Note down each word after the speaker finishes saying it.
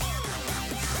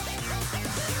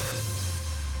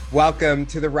Welcome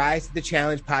to the Rise to the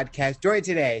Challenge podcast. Joined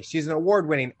today, she's an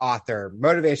award-winning author,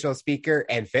 motivational speaker,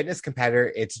 and fitness competitor.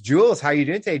 It's Jules. How are you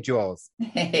doing today, Jules?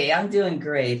 Hey, I'm doing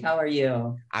great. How are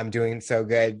you? I'm doing so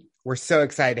good. We're so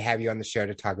excited to have you on the show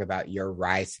to talk about your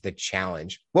rise to the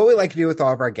challenge. What we like to do with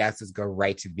all of our guests is go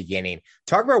right to the beginning.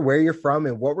 Talk about where you're from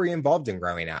and what were you involved in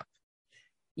growing up?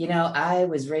 You know, I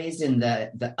was raised in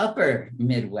the upper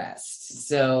Midwest,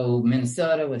 so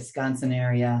Minnesota, Wisconsin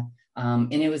area,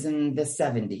 and it was in the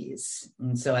 70s.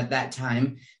 And so at that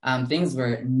time, things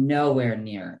were nowhere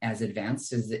near as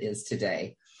advanced as it is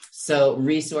today. So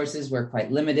resources were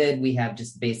quite limited. We have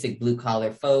just basic blue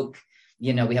collar folk.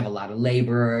 You know, we have a lot of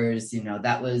laborers. You know,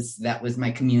 that was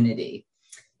my community.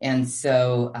 And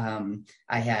so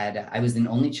I was an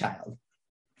only child.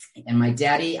 And my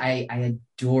daddy, I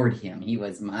adored him. He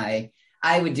was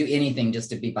I would do anything just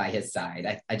to be by his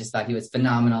side. I just thought he was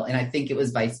phenomenal. And I think it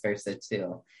was vice versa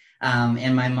too.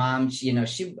 And my mom, she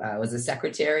was a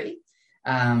secretary.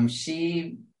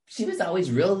 She was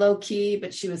always real low key,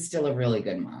 but she was still a really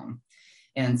good mom.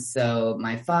 And so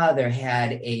my father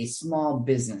had a small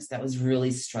business that was really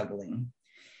struggling.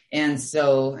 And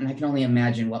I can only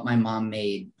imagine what my mom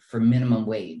made for minimum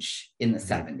wage in the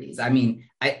 70s. I mean,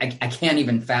 I can't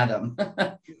even fathom,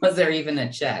 was there even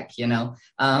a check, you know?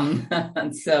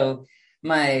 And so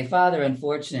my father,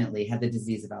 unfortunately, had the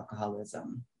disease of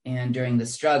alcoholism. And during the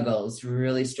struggles,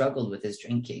 really struggled with his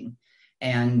drinking.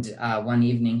 And one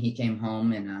evening he came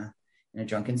home in a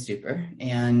drunken stupor,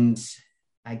 and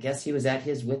I guess he was at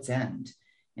his wit's end.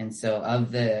 And so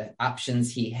of the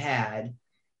options he had,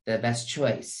 the best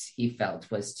choice he felt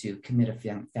was to commit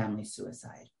a family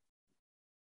suicide.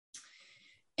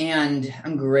 And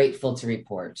I'm grateful to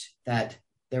report that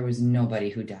there was nobody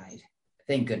who died.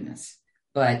 Thank goodness.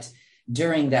 But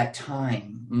during that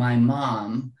time, my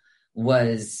mom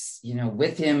was,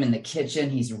 with him in the kitchen.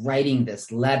 He's writing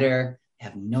this letter. I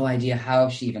have no idea how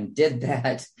she even did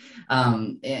that.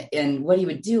 And what he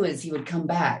would do is he would come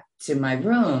back to my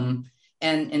room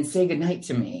and say goodnight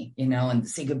to me, and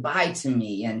say goodbye to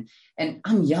me. And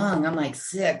I'm young, I'm like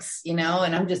 6, and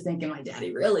I'm just thinking my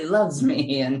daddy really loves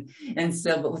me.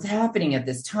 But what's happening at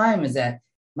this time is that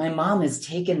my mom has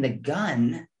taken the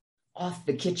gun off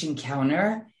the kitchen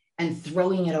counter and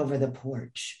throwing it over the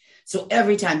porch. So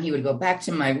every time he would go back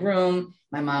to my room,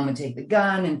 my mom would take the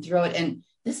gun and throw it. And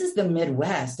this is the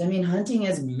Midwest. I mean, hunting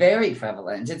is very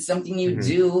prevalent. It's something you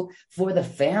do for the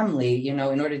family, in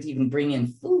order to even bring in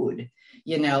food,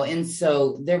 and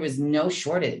so there was no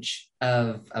shortage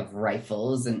of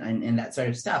rifles and that sort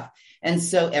of stuff. And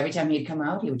so every time he'd come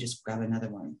out, he would just grab another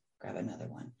one.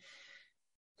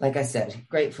 Like I said,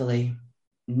 gratefully,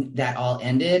 that all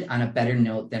ended on a better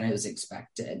note than it was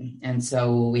expected. And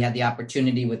so we had the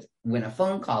opportunity when a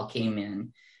phone call came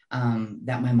in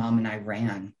that my mom and I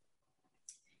ran.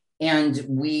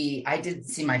 And I did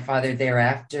see my father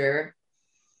thereafter,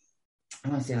 I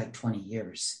want to say like 20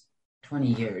 years.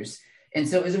 And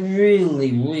so it was a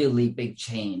really, really big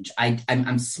change.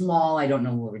 I'm small. I don't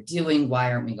know what we're doing.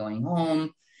 Why aren't we going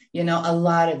home? A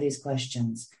lot of these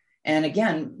questions. And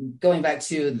again, going back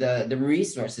to the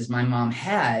resources my mom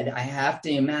had, I have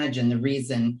to imagine the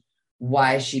reason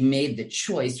why she made the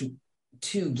choice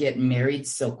to get married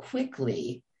so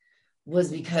quickly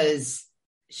was because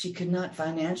she could not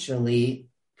financially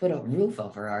put a roof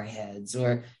over our heads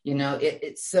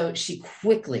so she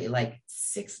quickly, like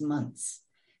 6 months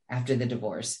after the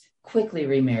divorce, quickly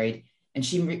remarried, and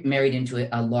she married into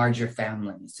a larger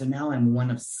family. So now I'm one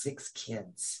of 6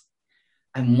 kids.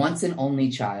 I'm once an only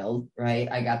child,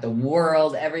 right? I got the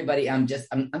world, everybody. I'm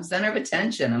center of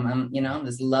attention. I'm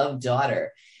this loved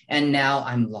daughter. And now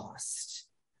I'm lost.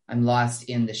 I'm lost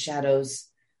in the shadows.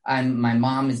 My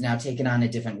mom is now taken on a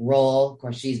different role. Of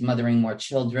course, she's mothering more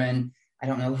children. I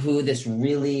don't know who this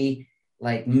really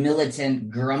like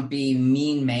militant, grumpy,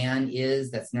 mean man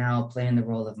is that's now playing the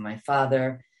role of my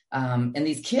father. And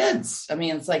these kids,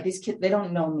 it's like these kids, they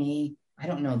don't know me. I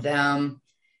don't know them.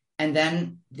 And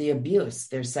then the abuse,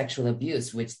 there's sexual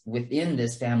abuse, which within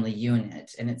this family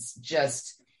unit. And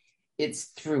it's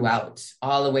throughout,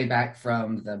 all the way back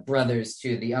from the brothers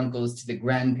to the uncles to the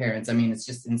grandparents. It's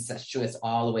just incestuous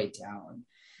all the way down.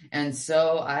 And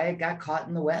so I got caught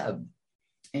in the web.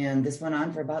 And this went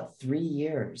on for about 3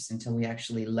 years until we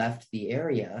actually left the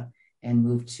area and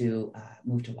moved to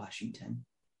Washington.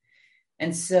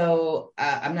 And so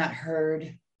I'm not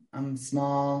heard. I'm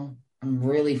small. I'm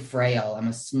really frail. I'm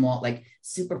a small, like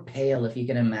super pale, if you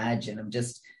can imagine.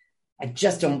 I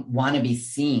just don't want to be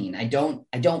seen. I don't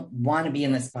want to be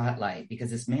in the spotlight because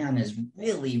this man is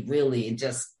really, really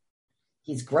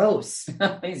he's gross.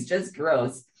 He's just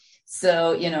gross.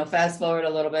 So, fast forward a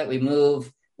little bit, we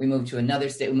move We move to another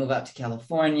state. We move out to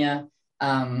California.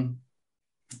 And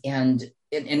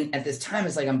at this time,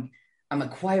 it's like I'm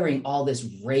acquiring all this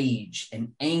rage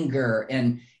and anger,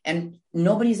 and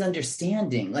nobody's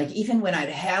understanding. Like, even when I'd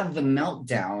have the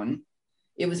meltdown,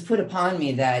 it was put upon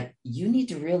me that you need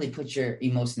to really put your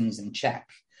emotions in check.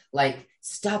 Like,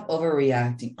 stop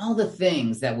overreacting. All the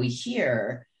things that we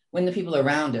hear when the people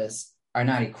around us are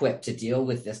not equipped to deal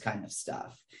with this kind of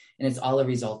stuff. And it's all a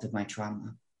result of my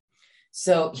trauma.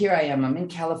 So here I am, I'm in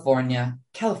California.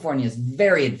 California is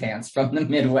very advanced from the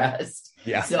Midwest.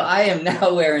 Yeah. So I am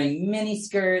now wearing mini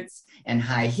skirts and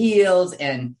high heels,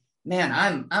 and man,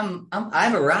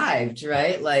 I've arrived,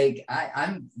 right? Like,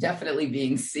 I'm definitely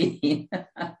being seen.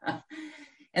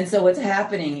 And so what's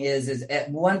happening is at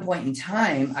one point in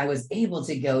time, I was able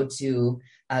to go to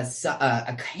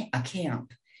a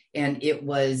camp, and it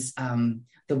was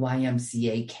the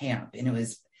YMCA camp, and it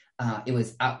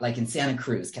was out like in Santa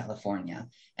Cruz, California.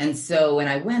 And so when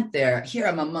I went there, here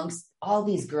I'm amongst all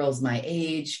these girls my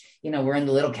age, we're in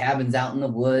the little cabins out in the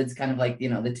woods, kind of like,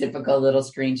 the typical little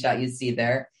screenshot you see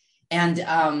there. And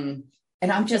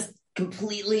I'm just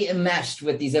completely enmeshed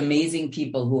with these amazing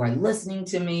people who are listening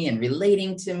to me and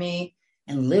relating to me.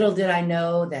 And little did I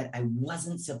know that I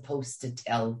wasn't supposed to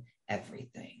tell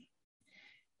everything.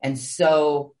 And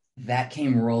so that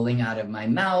came rolling out of my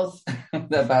mouth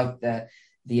about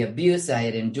the abuse I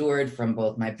had endured from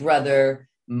both my brother,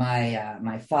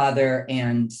 my father,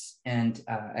 and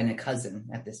a cousin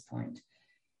at this point.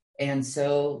 And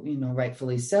so,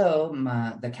 rightfully so,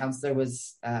 the counselor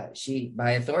was,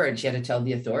 by authority, she had to tell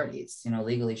the authorities,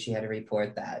 legally she had to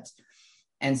report that.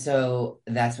 And so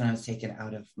that's when I was taken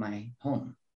out of my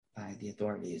home by the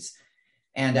authorities.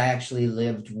 And I actually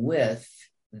lived with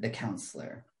the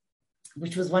counselor,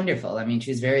 which was wonderful. I mean,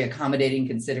 she was very accommodating,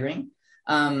 considering.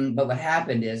 But what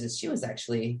happened is she was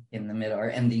actually in the middle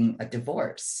or ending a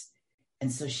divorce.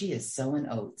 And so she is sowing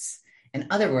oats. In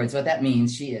other words, what that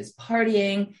means, she is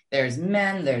partying. There's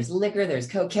men, there's liquor, there's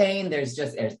cocaine, there's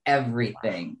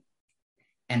everything.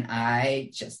 And I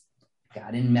just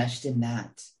got enmeshed in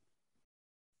that.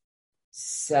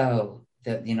 So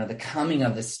the coming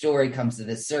of the story comes to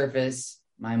the surface.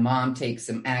 My mom takes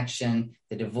some action.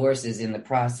 The divorce is in the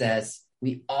process.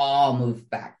 We all move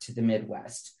back to the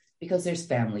Midwest because there's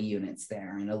family units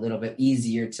there and a little bit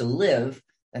easier to live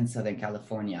than Southern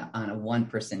California on a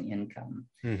one-person income.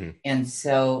 Mm-hmm. And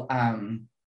so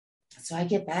I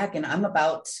get back and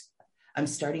I'm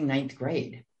starting 9th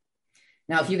grade.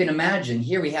 Now, if you can imagine,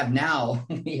 here we have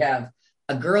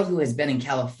a girl who has been in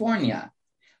California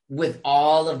with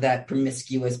all of that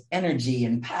promiscuous energy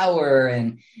and power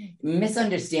and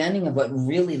misunderstanding of what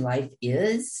really life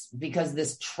is, because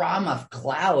this trauma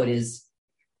cloud is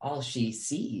all she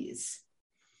sees.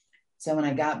 So when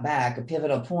I got back, a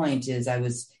pivotal point is I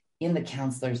was in the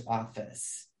counselor's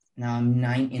office. Now I'm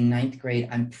in 9th grade.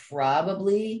 I'm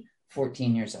probably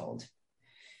 14 years old.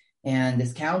 And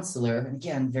this counselor,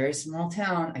 again, very small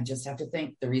town. I just have to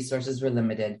think the resources were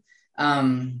limited.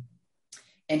 And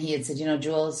he had said,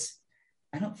 Jules,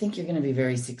 I don't think you're going to be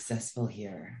very successful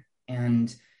here.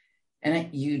 And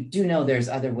you do know there's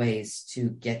other ways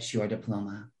to get your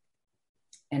diploma.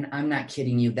 And I'm not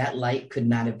kidding you. That light could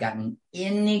not have gotten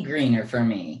any greener for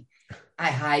me. I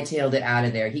hightailed it out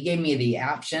of there. He gave me the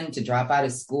option to drop out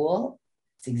of school.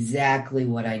 It's exactly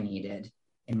what I needed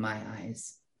in my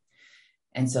eyes.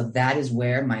 And so that is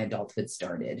where my adulthood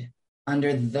started,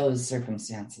 under those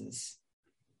circumstances.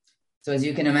 So as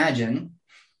you can imagine,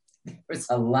 there was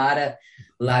a lot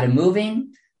of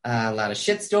moving, a lot of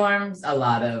shitstorms, a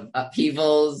lot of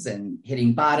upheavals and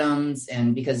hitting bottoms.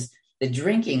 And because the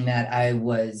drinking that I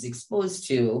was exposed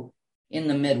to in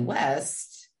the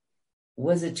Midwest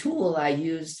was a tool I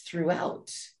used throughout.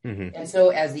 Mm-hmm. And so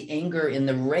as the anger and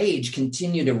the rage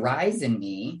continued to rise in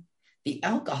me, the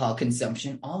alcohol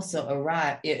consumption also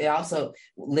arrived. It also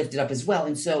lifted up as well.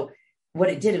 And so what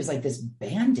it did, it was like this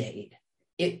Band-Aid.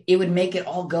 It would make it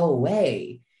all go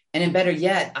away. And then better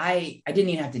yet, I didn't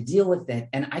even have to deal with it.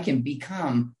 And I can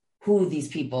become who these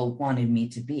people wanted me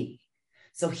to be.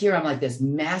 So here I'm like this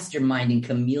masterminding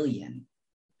chameleon.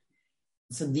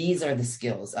 So these are the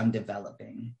skills I'm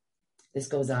developing. This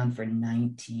goes on for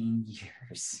 19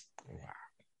 years. Wow.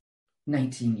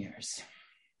 19 years.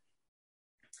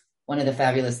 One of the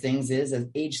fabulous things is at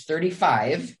age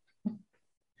 35,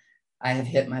 I have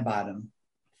hit my bottom.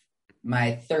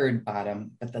 My third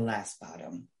bottom, but the last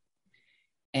bottom.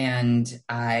 And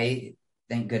I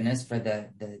thank goodness for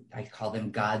I call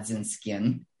them gods in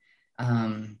skin.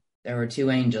 There were 2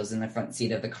 angels in the front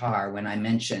seat of the car when I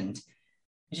mentioned,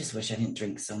 I just wish I didn't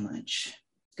drink so much.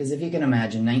 Because if you can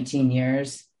imagine, 19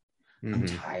 years, mm-hmm. I'm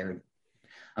tired.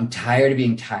 I'm tired of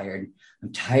being tired.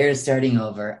 I'm tired of starting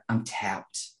over. I'm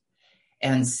tapped.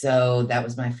 And so that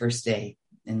was my first day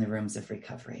in the rooms of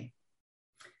recovery.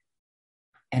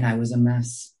 And I was a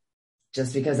mess.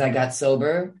 Just because I got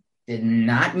sober did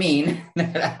not mean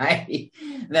that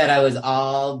I was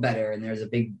all better. And there's a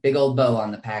big old bow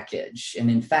on the package. And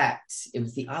in fact, it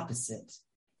was the opposite,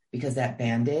 because that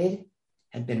Band-Aid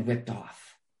had been ripped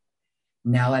off.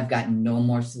 Now I've got no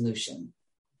more solution.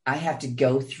 I have to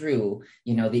go through,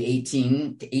 the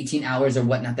 18 hours or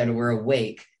whatnot that we're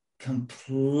awake,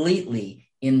 completely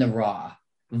in the raw,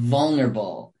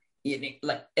 vulnerable. It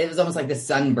was almost like the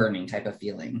sun burning type of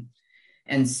feeling.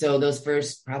 And so those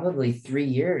first probably 3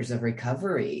 years of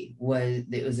recovery was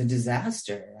a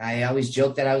disaster. I always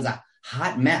joked that I was a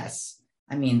hot mess.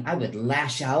 I mean, I would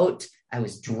lash out. I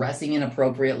was dressing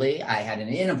inappropriately. I had an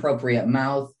inappropriate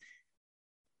mouth,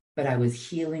 but I was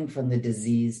healing from the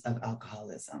disease of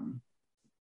alcoholism.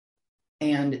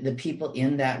 And the people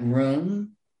in that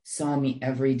room saw me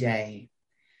every day.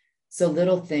 So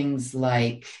little things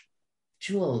like,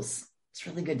 Jules, it's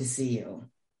really good to see you.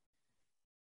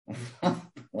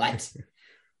 What?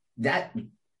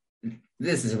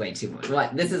 This is way too much.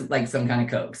 What? This is like some kind of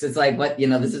Cokes. It's like, what,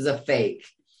 this is a fake.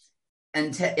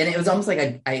 And it was almost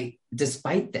like I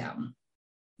despite them,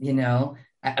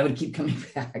 I would keep coming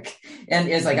back. And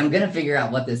it's like, I'm going to figure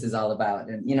out what this is all about.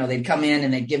 And, they'd come in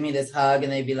and they'd give me this hug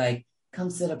and they'd be like, come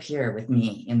sit up here with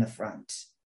me in the front.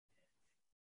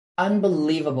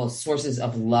 Unbelievable sources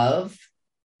of love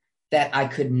that I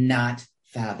could not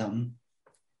fathom.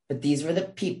 But these were the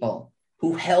people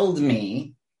who held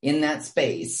me in that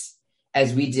space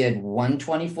as we did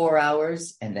 24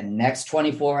 hours and the next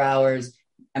 24 hours.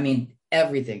 I mean,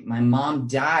 everything. My mom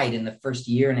died in the first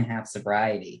year and a half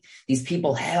sobriety. These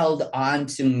people held on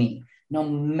to me, no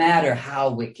matter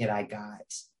how wicked I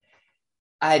got.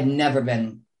 I'd never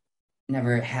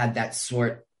had that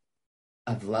sort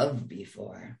of love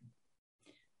before.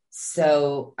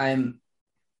 So I'm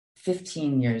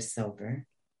 15 years sober.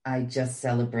 I just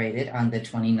celebrated on the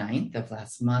 29th of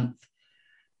last month.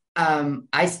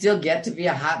 I still get to be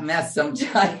a hot mess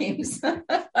sometimes.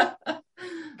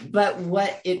 But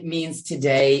what it means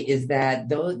today is that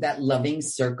that loving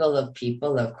circle of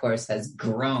people, of course, has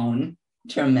grown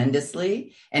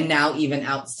tremendously. And now even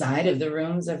outside of the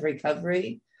rooms of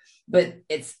recovery. But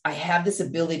I have this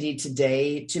ability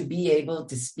today to be able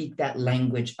to speak that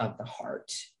language of the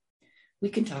heart. We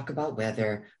can talk about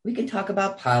weather. We can talk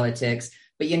about politics.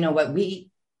 But you know what? We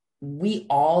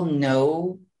all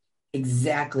know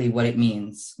exactly what it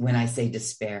means when I say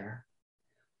despair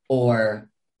or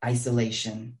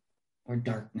isolation or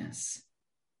darkness.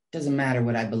 Doesn't matter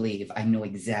what I believe. I know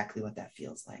exactly what that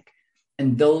feels like.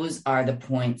 And those are the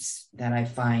points that I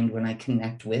find when I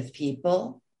connect with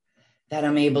people, that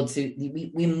I'm able to,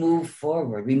 we move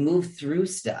forward. We move through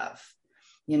stuff,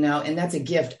 and that's a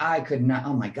gift I could not,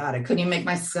 oh my God, I couldn't even make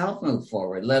myself move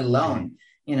forward, let alone,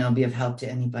 be of help to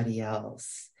anybody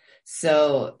else.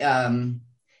 So,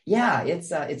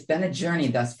 it's been a journey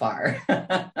thus far.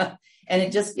 And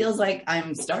it just feels like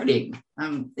I'm starting.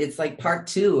 It's like part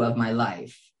 2 of my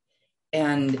life.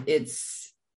 And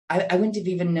I wouldn't have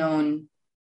even known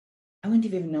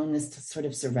this sort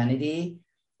of serenity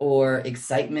or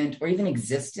excitement or even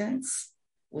existence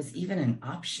was even an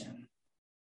option.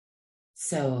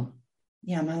 So,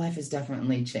 yeah, my life has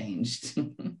definitely changed.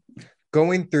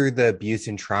 Going through the abuse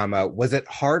and trauma, was it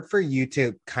hard for you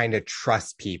to kind of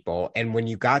trust people? And when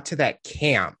you got to that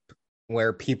camp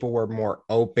where people were more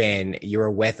open, you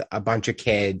were with a bunch of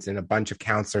kids and a bunch of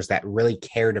counselors that really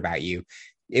cared about you,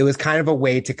 it was kind of a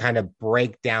way to kind of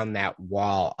break down that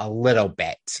wall a little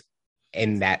bit,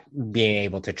 in that being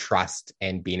able to trust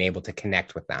and being able to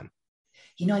connect with them.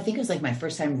 I think it was like my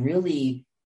first time really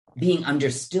being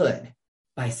understood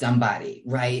by somebody,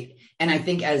 right? And I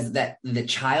think as the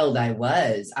child I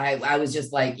was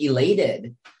just like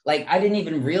elated. Like I didn't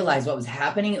even realize what was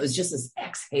happening. It was just this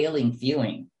exhaling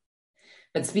feeling.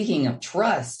 But speaking of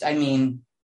trust, I mean,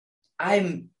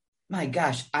 I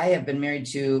have been married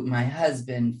to my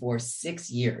husband for 6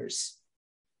 years.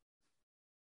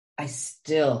 I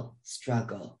still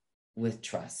struggle with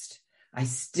trust. I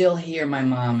still hear my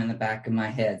mom in the back of my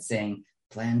head saying,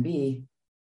 Plan B,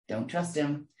 don't trust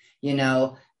him.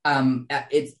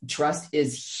 Trust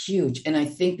is huge. And I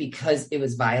think because it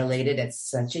was violated at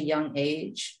such a young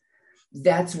age,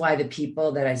 that's why the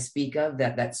people that I speak of,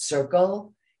 that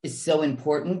circle is so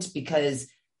important, because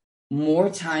more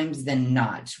times than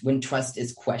not, when trust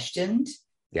is questioned,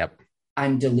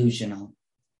 I'm delusional.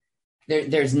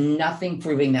 There's nothing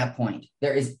proving that point.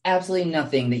 There is absolutely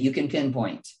nothing that you can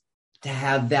pinpoint to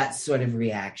have that sort of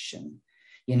reaction.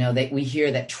 We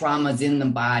hear that trauma's in the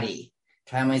body,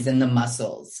 trauma is in the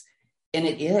muscles. And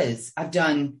it is. I've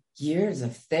done years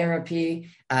of therapy.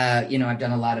 I've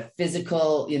done a lot of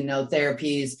physical,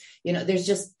 therapies.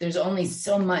 There's only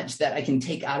so much that I can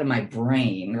take out of my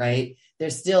brain, right?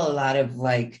 There's still a lot of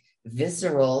like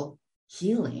visceral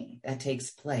healing that takes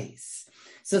place.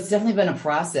 So it's definitely been a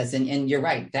process. And you're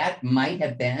right, that might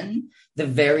have been the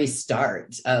very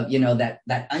start of,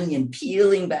 that onion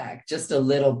peeling back just a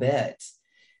little bit.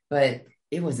 But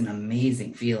it was an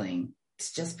amazing feeling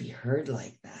to just be heard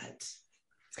like that.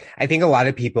 I think a lot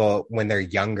of people, when they're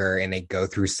younger and they go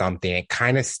through something, it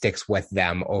kind of sticks with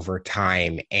them over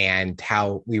time. And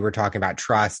how we were talking about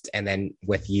trust, and then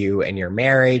with you and your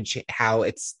marriage, how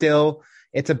it's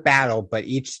a battle, but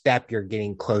each step you're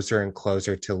getting closer and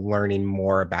closer to learning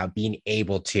more about being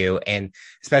able to, and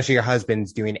especially your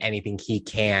husband's doing anything he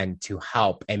can to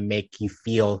help and make you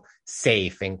feel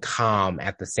safe and calm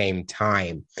at the same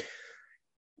time.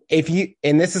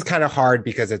 And this is kind of hard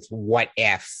because it's what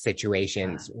if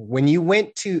situations. When you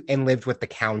went to and lived with the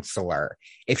counselor,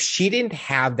 if she didn't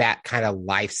have that kind of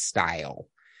lifestyle,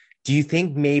 do you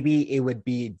think maybe it would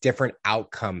be different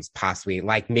outcomes possibly?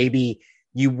 Like maybe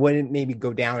you wouldn't maybe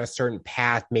go down a certain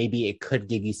path. Maybe it could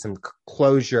give you some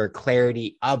closure,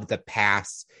 clarity of the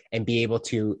past, and be able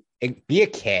to be a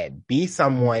kid, be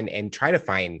someone, and try to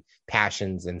find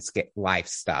passions and life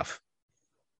stuff.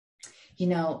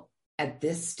 At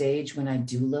this stage, when I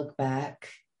do look back,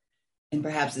 and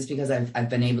perhaps it's because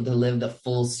I've been able to live the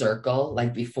full circle,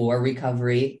 like before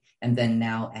recovery and then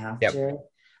now after, yep.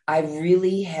 I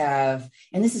really have,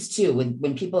 and this is too,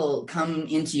 when people come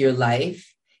into your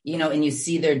life, and you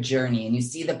see their journey and you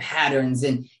see the patterns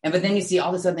but then you see all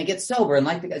of a sudden they get sober and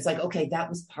it's like, okay, that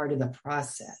was part of the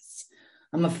process.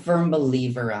 I'm a firm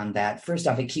believer on that. First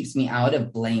off, it keeps me out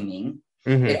of blaming.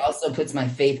 Mm-hmm. It also puts my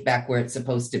faith back where it's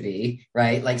supposed to be,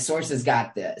 right? Like Source has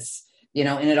got this,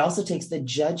 and it also takes the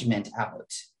judgment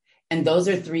out. And those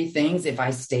are three things. If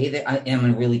I stay there, I am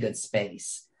in a really good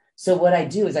space. So what I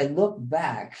do is I look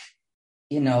back,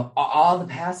 all the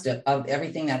past of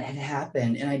everything that had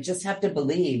happened. And I just have to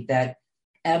believe that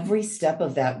every step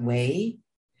of that way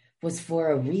was for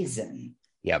a reason.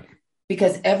 Yep.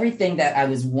 Because everything that I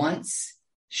was once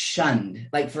shunned,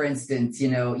 like for instance,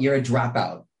 you're a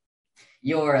dropout.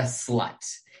 You're a slut.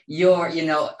 You're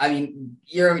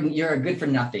a good for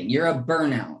nothing. You're a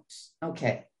burnout.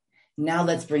 Okay. Now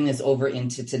let's bring this over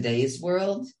into today's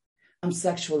world. I'm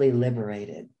sexually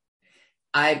liberated.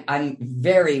 I'm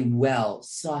very well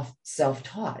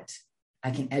self-taught.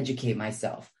 I can educate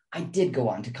myself. I did go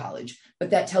on to college,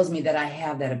 but that tells me that I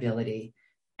have that ability,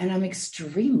 and I'm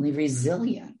extremely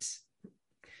resilient.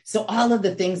 So all of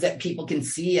the things that people can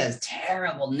see as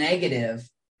terrible, negative,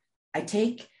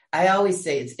 I always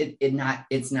say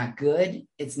it's not good.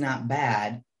 It's not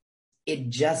bad. It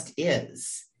just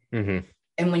is. Mm-hmm.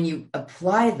 And when you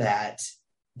apply that,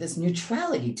 this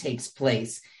neutrality takes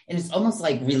place, and it's almost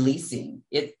like releasing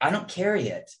it. I don't carry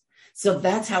it. So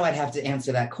that's how I'd have to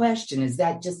answer that question, is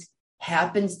that just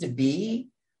happens to be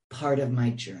part of my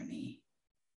journey.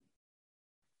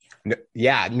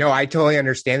 Yeah, no, I totally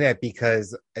understand that,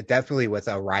 because definitely with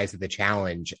a Rise of the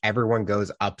Challenge, everyone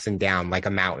goes ups and down like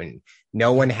a mountain.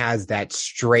 No one has that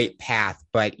straight path,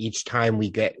 but each time we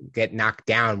get knocked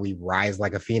down, we rise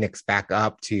like a phoenix back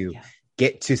up to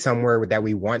get to somewhere that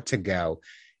we want to go.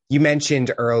 You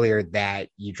mentioned earlier that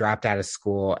you dropped out of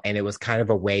school and it was kind of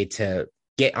a way to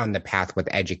get on the path with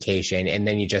education. And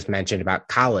then you just mentioned about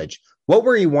college. What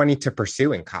were you wanting to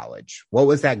pursue in college? What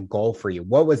was that goal for you?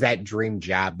 What was that dream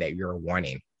job that you were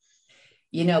wanting?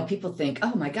 People think,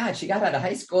 oh my God, she got out of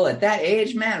high school at that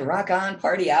age, man, rock on,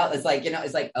 party out. It's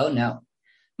like, oh no.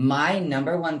 My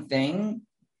number one thing,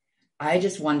 I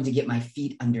just wanted to get my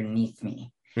feet underneath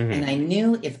me. Mm-hmm. And I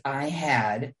knew if I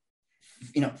had,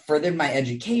 furthered my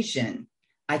education,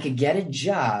 I could get a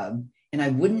job and I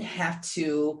wouldn't have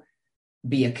to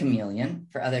be a chameleon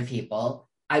for other people.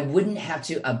 I wouldn't have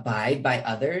to abide by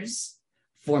others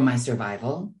for my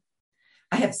survival.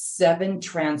 I have 7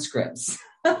 transcripts.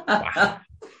 Wow.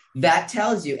 That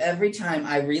tells you every time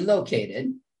I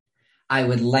relocated, I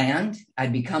would land,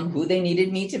 I'd become who they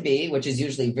needed me to be, which is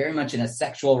usually very much in a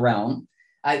sexual realm.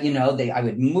 I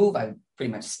would move, I would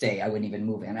pretty much stay. I wouldn't even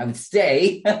move in. I would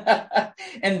stay.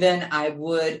 And then I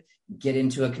would get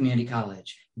into a community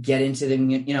college, get into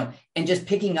the, and just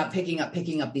picking up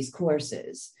these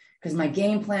courses. Because my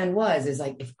game plan is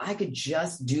like, if I could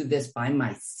just do this by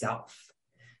myself,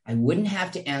 I wouldn't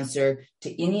have to answer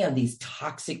to any of these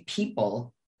toxic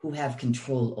people who have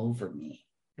control over me.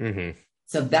 Mm-hmm.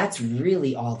 So that's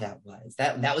really all that was.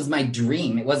 That was my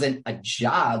dream. It wasn't a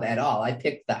job at all. I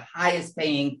picked the highest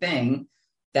paying thing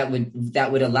that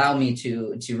would allow me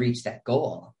to reach that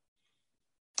goal.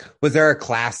 Was there a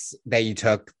class that you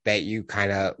took that you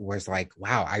kind of was like,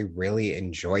 wow, I really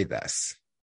enjoy this?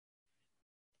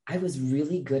 I was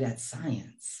really good at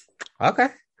science. Okay.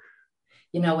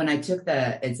 When I took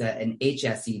an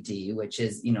HSED, which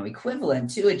is, equivalent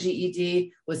to a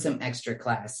GED with some extra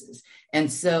classes. And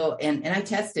so, and I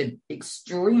tested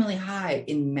extremely high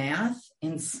in math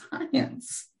and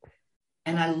science.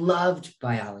 And I loved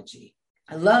biology.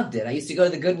 I loved it. I used to go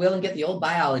to the Goodwill and get the old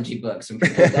biology books when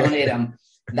people donate them.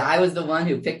 I was the one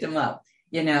who picked them up,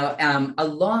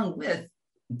 along with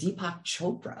Deepak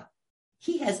Chopra.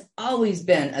 He has always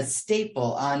been a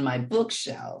staple on my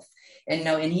bookshelf.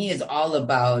 And he is all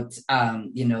about, I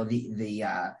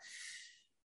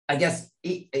guess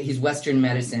he's Western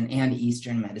medicine and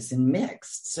Eastern medicine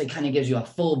mixed. So he kind of gives you a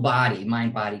full body,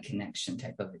 mind-body connection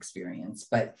type of experience.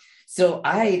 But so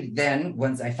I then,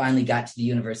 once I finally got to the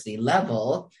university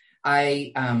level,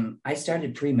 I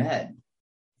started pre-med.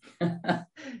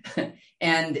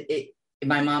 And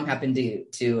my mom happened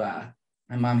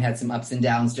my mom had some ups and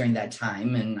downs during that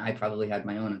time, and I probably had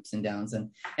my own ups and downs.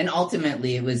 And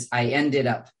ultimately I ended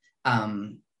up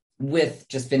with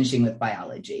just finishing with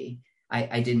biology.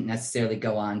 I didn't necessarily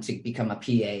go on to become a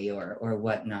PA or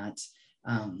whatnot.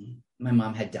 My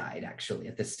mom had died actually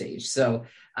at this stage. So,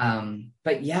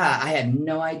 but yeah, I had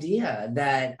no idea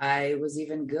that I was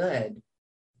even good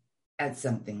at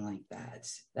something like that.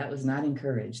 That was not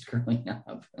encouraged growing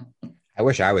up. I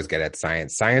wish I was good at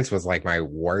science. Science was like my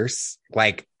worst.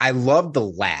 Like, I love the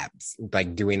labs,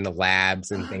 like doing the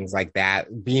labs and things like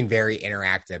that, being very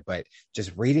interactive, but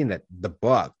just reading the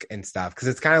book and stuff. Cause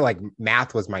it's kind of like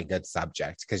math was my good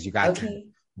subject because you got to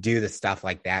do the stuff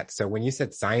like that. So when you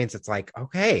said science, it's like,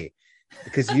 okay,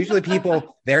 because usually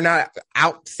people, they're not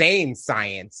out saying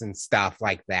science and stuff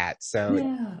like that.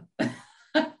 So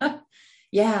yeah.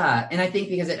 Yeah. And I think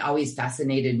because it always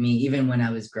fascinated me, even when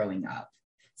I was growing up.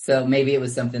 So maybe it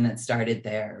was something that started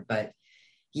there, but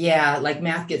yeah, like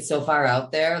math gets so far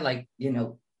out there, like,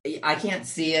 I can't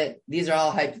see it. These are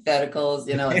all hypotheticals,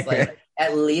 it's like,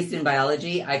 at least in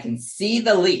biology, I can see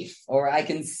the leaf or I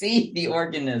can see the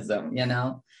organism,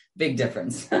 big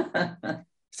difference.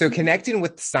 So connecting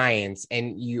with science,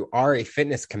 and you are a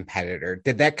fitness competitor,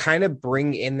 did that kind of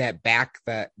bring in that back,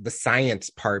 the science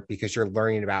part, because you're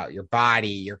learning about your body,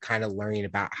 you're kind of learning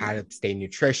about how to stay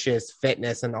nutritious,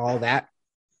 fitness and all that?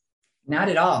 Not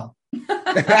at all.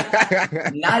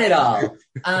 Not at all.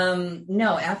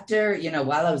 No, after,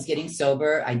 while I was getting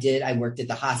sober, I worked at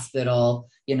the hospital.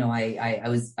 I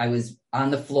was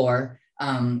on the floor.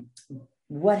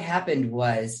 What happened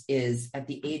is at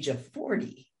the age of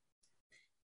 40,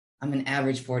 I'm an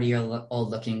average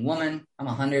 40-year-old looking woman. I'm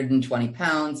 120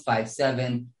 pounds,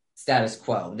 5'7", status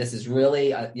quo. This is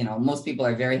really, most people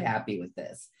are very happy with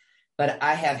this, but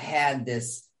I have had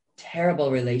this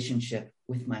terrible relationship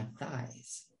with my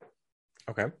thighs.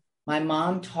 Okay. My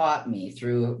mom taught me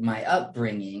through my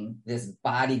upbringing this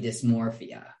body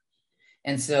dysmorphia.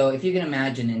 And so if you can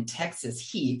imagine in Texas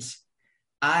heat,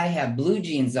 I have blue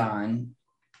jeans on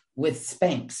with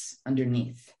Spanx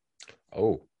underneath.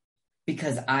 Oh.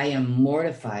 Because I am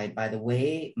mortified by the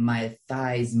way my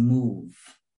thighs move.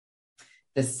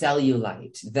 The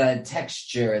cellulite, the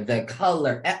texture, the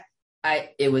color. I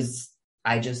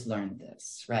just learned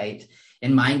this, right?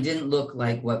 And mine didn't look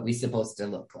like what we supposed to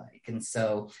look like. And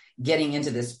so getting into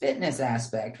this fitness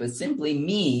aspect was simply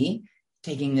me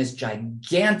taking this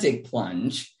gigantic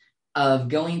plunge of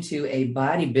going to a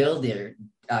bodybuilder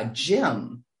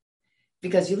gym.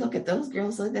 Because you look at those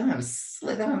girls, they don't have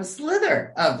a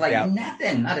slither of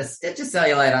nothing, not a stitch of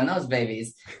cellulite on those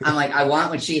babies. I'm like, I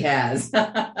want what she has.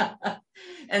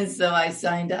 And so I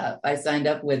signed up. I signed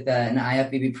up with an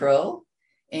IFBB Pro.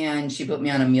 And she put me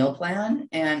on a meal plan,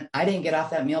 and I didn't get off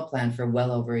that meal plan for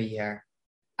well over a year.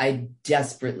 I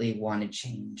desperately wanted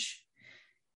change.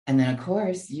 And then, of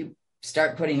course, you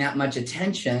start putting that much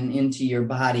attention into your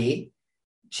body,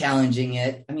 challenging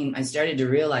it. I mean, I started to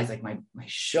realize like my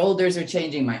shoulders are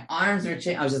changing, my arms are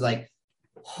changing. I was just like,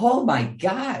 oh my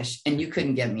gosh. And you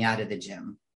couldn't get me out of the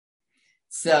gym.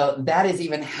 So that is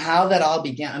even how that all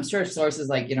began. I'm sure sources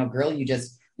like, girl, you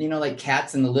just, like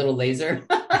cats in the little laser.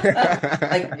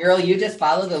 Like, girl, you just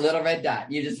follow the little red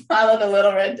dot. You just follow the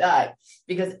little red dot,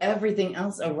 because everything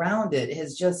else around it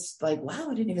is just like, wow,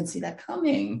 I didn't even see that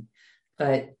coming.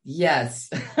 But yes,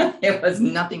 it was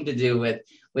nothing to do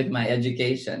with my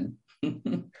education.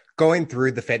 Going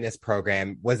through the fitness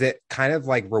program, was it kind of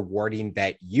like rewarding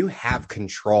that you have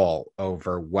control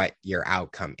over what your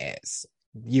outcome is?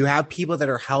 You have people that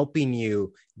are helping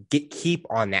you keep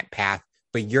on that path,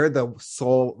 but you're the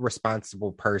sole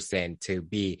responsible person to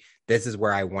be, this is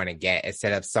where I want to get,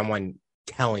 instead of someone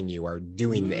telling you or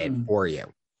doing it for you.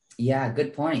 Yeah,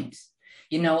 good point.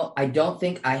 I don't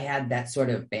think I had that sort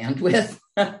of bandwidth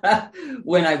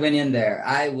when I went in there.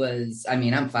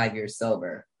 I'm 5 years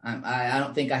sober. I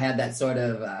don't think I had that sort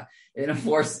of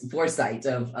foresight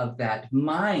of that.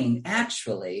 Mine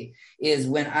actually is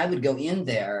when I would go in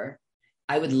there,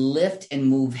 I would lift and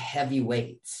move heavy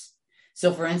weights.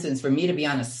 So for instance, for me to be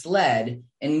on a sled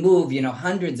and move,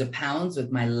 hundreds of pounds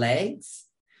with my legs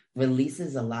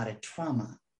releases a lot of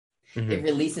trauma. Mm-hmm. It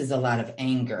releases a lot of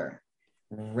anger,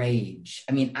 rage.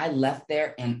 I left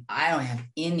there and I don't have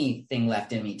anything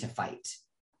left in me to fight.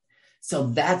 So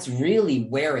that's really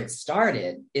where it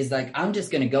started, is like, I'm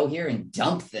just going to go here and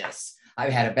dump this. I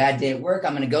had a bad day at work.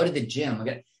 I'm going to go to the gym.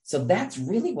 So that's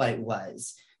really what it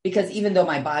was. Because even though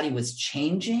my body was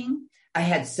changing, I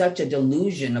had such a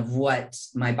delusion of what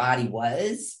my body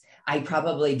was. I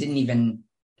probably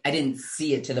I didn't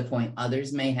see it to the point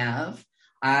others may have.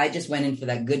 I just went in for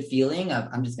that good feeling of,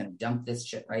 I'm just going to dump this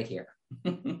shit right here.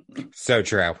 So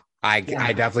true. I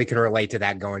definitely can relate to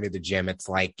that going to the gym. It's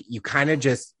like, you kind of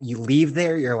you leave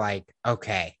there, you're like,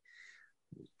 okay,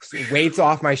 weights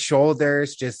off my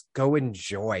shoulders, just go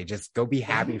enjoy, just go be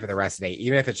happy for the rest of the day,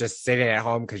 even if it's just sitting at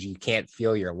home because you can't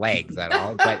feel your legs at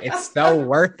all, but it's so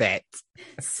worth it.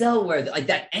 So worth it. Like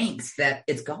that angst, that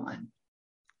it's gone.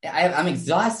 I'm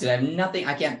exhausted. I have nothing.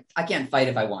 I can't fight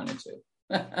if I wanted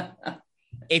to.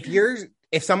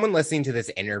 If someone listening to this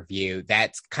interview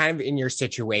that's kind of in your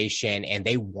situation and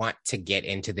they want to get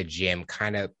into the gym,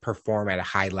 kind of perform at a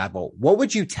high level, what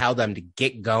would you tell them to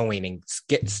get going and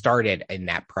get started in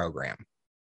that program?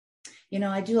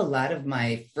 I do a lot of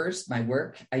my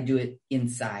work, I do it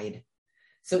inside.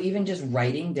 So even just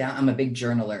writing down, I'm a big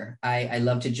journaler. I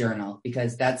love to journal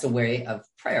because that's a way of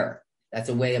prayer. That's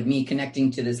a way of me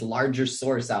connecting to this larger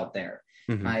source out there.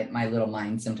 Mm-hmm. My little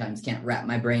mind sometimes can't wrap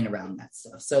my brain around that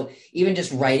stuff. So even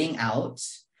just writing out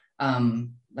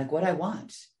like what I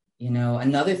want,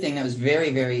 another thing that was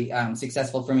very, very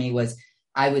successful for me was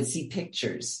I would see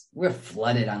pictures. We're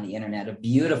flooded on the internet of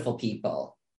beautiful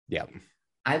people. Yeah.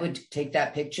 I would take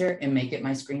that picture and make it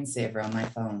my screensaver on my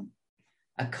phone.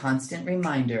 A constant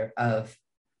reminder of,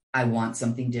 I want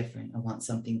something different. I want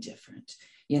something different,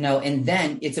 and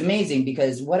then it's amazing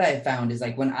because what I found is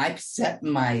like when I set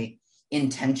my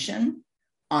intention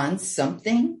on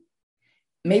something,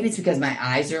 maybe it's because my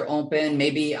eyes are open,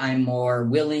 maybe I'm more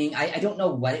willing, I don't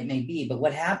know what it may be, but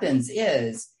what happens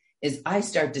is I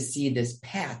start to see this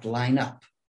path line up.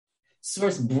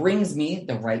 Source brings me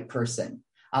the right person.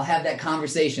 I'll have that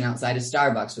conversation outside of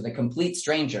Starbucks with a complete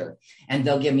stranger and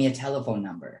they'll give me a telephone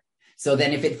number. So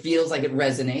then if it feels like it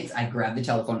resonates, I grab the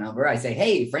telephone number. I say,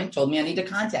 hey, Frank told me I need to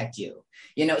contact you.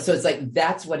 So it's like,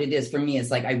 that's what it is for me. It's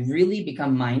like, I really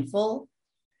become mindful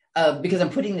because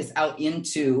I'm putting this out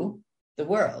into the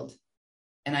world.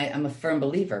 And I'm a firm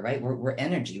believer, right? We're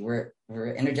energy. We're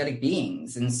energetic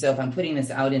beings. And so if I'm putting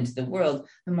this out into the world,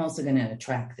 I'm also going to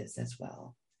attract this as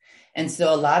well. And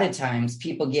so a lot of times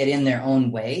people get in their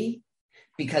own way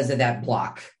because of that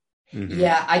block. Mm-hmm.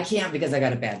 Yeah, I can't because I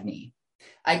got a bad knee.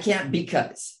 I can't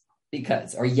because,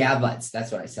 or yeah, buts.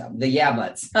 That's what I said. The yeah,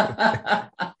 buts.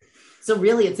 So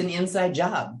really it's an inside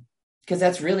job because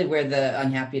that's really where the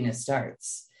unhappiness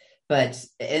starts. But,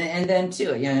 and then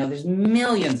too, there's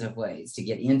millions of ways to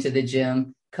get into the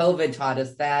gym. COVID taught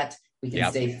us that we can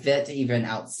stay fit even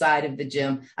outside of the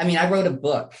gym. I wrote a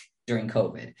book during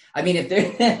COVID.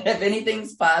 If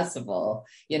anything's possible,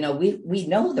 we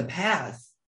know the path.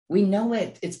 We know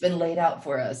it. It's been laid out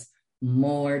for us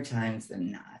more times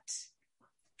than not.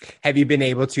 Have you been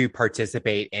able to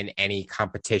participate in any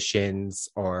competitions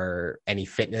or any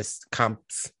fitness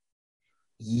comps?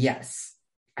 Yes.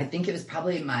 I think it was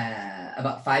probably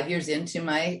about 5 years into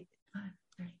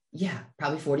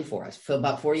probably 44. I was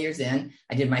about 4 years in.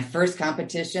 I did my first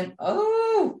competition.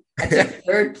 Oh, I took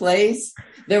third place.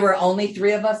 There were only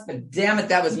 3 of us, but damn it,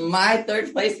 that was my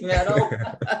third place medal.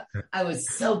 I was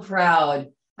so proud.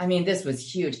 This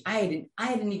was huge. I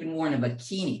hadn't even worn a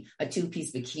bikini, a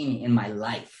 2-piece bikini in my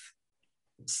life.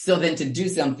 So then to do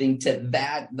something to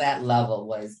that level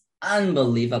was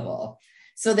unbelievable.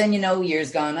 So then,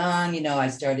 years gone on,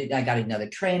 I got another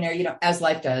trainer, as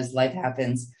life does, life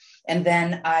happens. And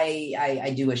then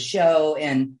I do a show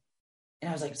and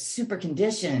I was like super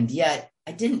conditioned, yet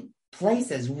I didn't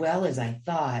place as well as I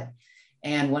thought.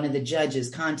 And one of the judges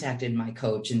contacted my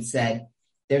coach and said,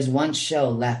 there's one show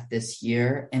left this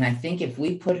year. And I think if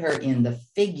we put her in the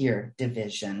figure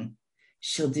division,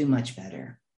 she'll do much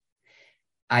better.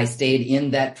 I stayed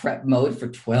in that prep mode for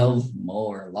 12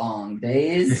 more long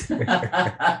days.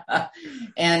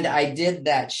 And I did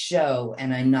that show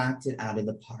and I knocked it out of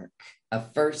the park. A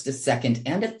first, a second,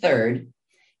 and a third.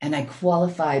 And I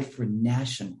qualified for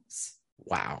nationals.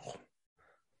 Wow.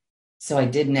 So I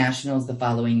did nationals the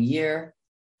following year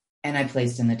and I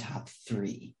placed in the top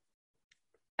 3.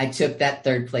 I took that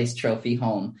third place trophy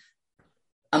home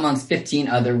amongst 15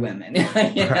 other women,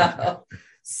 you know?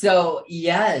 So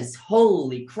yes,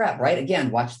 holy crap, right?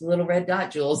 Again, watch the little red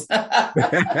dot, Jules.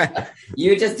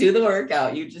 You just do the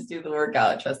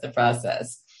workout. Trust the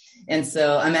process. And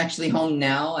so I'm actually home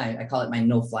now. I call it my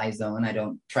no-fly zone. I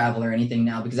don't travel or anything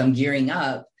now because I'm gearing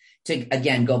up to,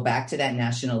 again, go back to that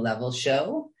national level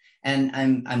show. And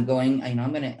I'm going, you know,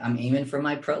 I'm aiming for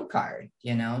my pro card,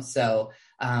 you know? So,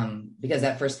 because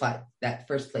that first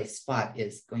place spot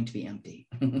is going to be empty.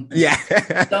 Yeah.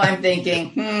 So I'm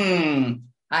thinking,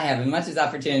 I have as much as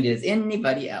opportunity as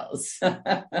anybody else.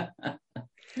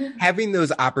 Having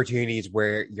those opportunities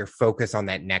where you're focused on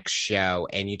that next show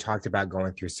and you talked about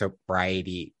going through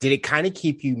sobriety, did it kind of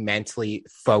keep you mentally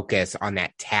focused on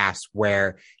that task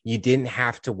where you didn't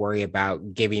have to worry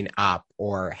about giving up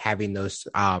or having those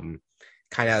kind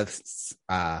of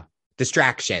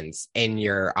distractions in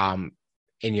your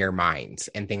minds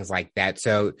and things like that?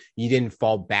 So you didn't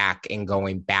fall back and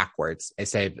going backwards.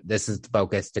 Instead, this is the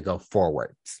focus to go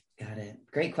forwards. Got it.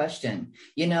 Great question.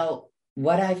 You know,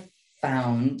 what I've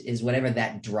found is whatever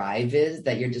that drive is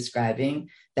that you're describing,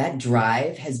 that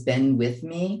drive has been with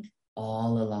me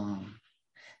all along.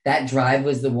 That drive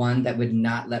was the one that would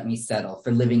not let me settle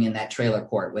for living in that trailer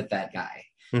court with that guy.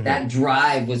 Mm-hmm. That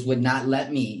drive would not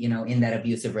let me, you know, in that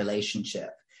abusive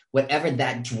relationship. Whatever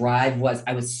that drive was,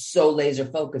 I was so laser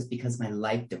focused because my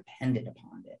life depended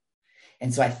upon it.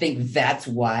 And so I think that's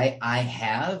why I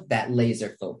have that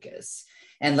laser focus.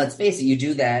 And let's face it, you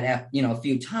do that, you know, a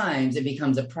few times, it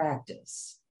becomes a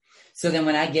practice. So then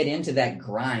when I get into that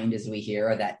grind, as we hear,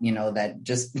 or that, you know, that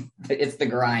just, it's the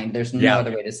grind. There's no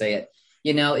other way to say it.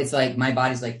 You know, it's like, my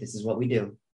body's like, this is what we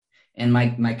do. And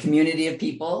my community of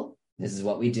people, this is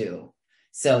what we do.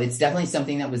 So it's definitely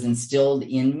something that was instilled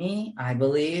in me, I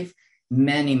believe,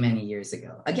 many, many years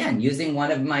ago. Again, using one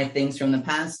of my things from the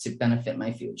past to benefit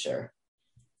my future.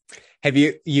 Have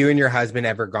you and your husband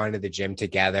ever gone to the gym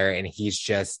together and he's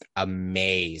just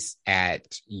amazed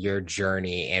at your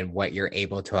journey and what you're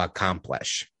able to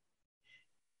accomplish?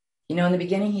 You know, in the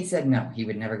beginning, he said no, he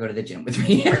would never go to the gym with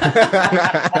me.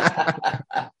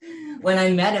 When I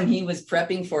met him, he was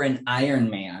prepping for an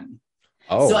Ironman.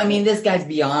 Oh. So, I mean, this guy's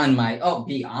beyond my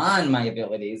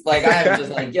abilities. Like, I'm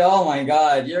just like, oh my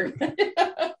God,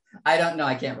 I don't know.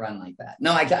 I can't run like that.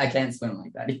 No, I can't swim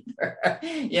like that either,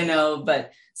 you know,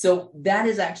 but so that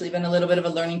has actually been a little bit of a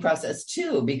learning process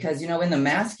too, because, you know, in the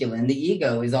masculine, the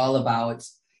ego is all about,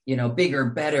 you know, bigger,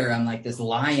 better. I'm like this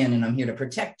lion and I'm here to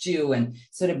protect you. And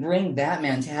so to bring that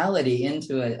mentality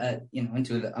into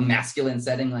into a masculine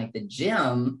setting like the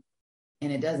gym,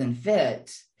 and it doesn't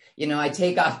fit, you know, I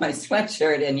take off my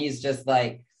sweatshirt and he's just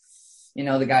like, you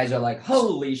know, the guys are like,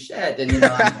 holy shit. And, you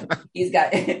know, he's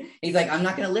like, I'm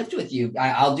not going to lift with you.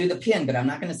 I'll do the pin, but I'm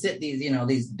not going to sit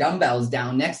these dumbbells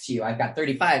down next to you. I've got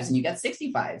 35s and you got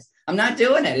 65s. I'm not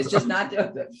doing it. It's just not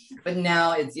doing it. But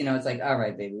now it's, you know, it's like, all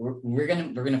right, baby, we're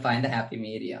going to find the happy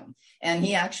medium. And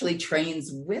he actually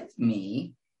trains with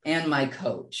me and my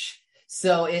coach.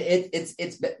 So it's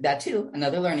that too,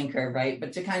 another learning curve, right?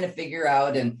 But to kind of figure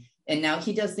out and now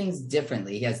he does things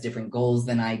differently. He has different goals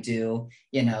than I do,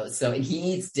 you know, so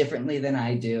he eats differently than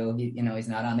I do. He's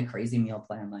not on the crazy meal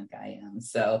plan like I am.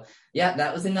 So yeah,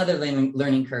 that was another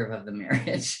learning curve of the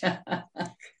marriage. I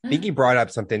think you brought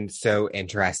up something so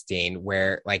interesting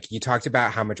where like you talked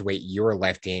about how much weight you were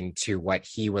lifting to what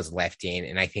he was lifting.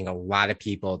 And I think a lot of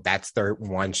people, that's their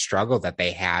one struggle that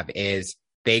they have is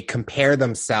they compare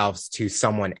themselves to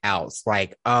someone else.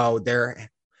 Like, oh,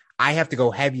 I have to go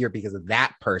heavier because of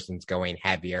that person's going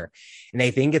heavier. And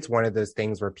I think it's one of those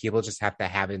things where people just have to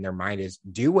have in their mind is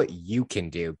do what you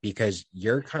can do because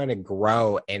you're kind of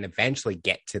grow and eventually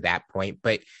get to that point.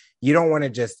 But you don't want to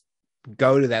just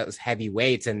go to those heavy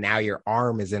weights and now your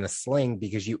arm is in a sling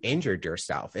because you injured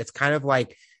yourself. It's kind of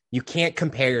like you can't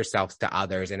compare yourselves to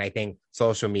others. And I think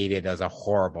social media does a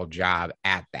horrible job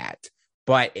at that.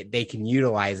 But they can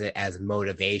utilize it as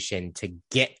motivation to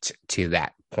get to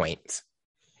that point.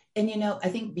 And, you know, I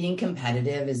think being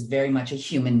competitive is very much a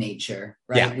human nature,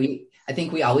 right? Yeah. I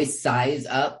think we always size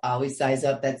up.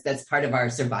 That's part of our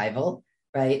survival,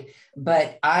 right?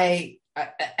 But I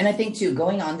think too,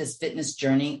 going on this fitness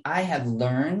journey, I have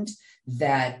learned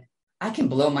that I can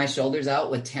blow my shoulders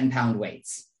out with 10-pound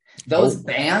weights. Those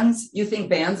bands, you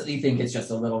think it's just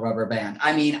a little rubber band.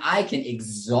 I mean, I can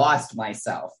exhaust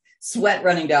myself, sweat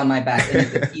running down my back, and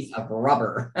it's a piece of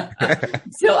rubber.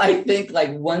 So I think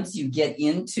like once you get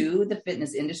into the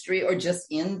fitness industry or just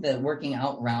in the working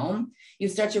out realm, you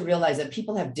start to realize that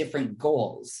people have different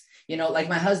goals. You know, like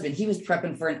my husband, he was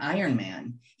prepping for an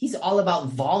Ironman. He's all about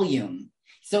volume.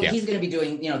 So he's going to be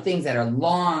doing, you know, things that are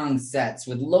long sets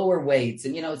with lower weights.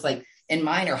 And, you know, it's like, and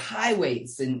mine are high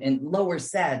weights and lower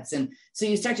sets. And so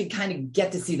you start to kind of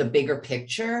get to see the bigger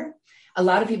picture. A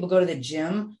lot of people go to the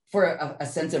gym for a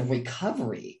sense of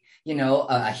recovery, you know,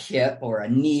 a hip or a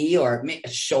knee or a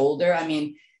shoulder. I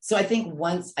mean, so I think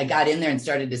once I got in there and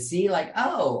started to see like,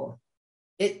 oh,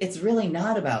 it's really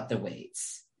not about the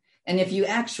weights. And if you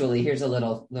actually, here's a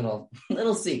little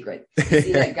secret,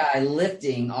 see that guy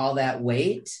lifting all that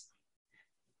weight.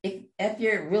 If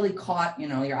you're really caught, you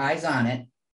know, your eyes on it,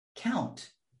 count.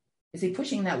 Is he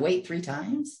pushing that weight 3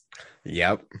 times?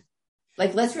 Yep.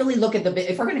 Like, let's really look at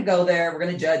if we're going to go there, we're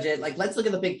going to judge it. Like, let's look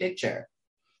at the big picture.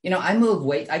 You know, I move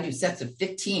weight. I do sets of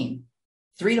 15,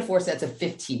 3 to 4 sets of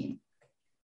 15.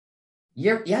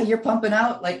 You're pumping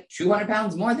out like 200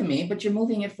 pounds more than me, but you're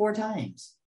moving it 4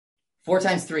 times. 4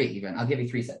 times 3 even. I'll give you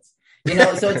 3 sets. You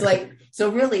know, so it's like, so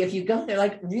really, if you go there,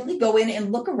 like really go in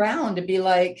and look around and be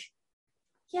like,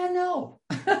 yeah, no.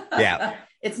 Yeah.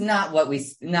 It's not what we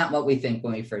think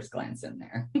when we first glance in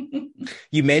there.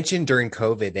 You mentioned during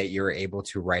COVID that you were able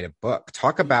to write a book.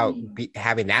 Talk about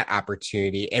having that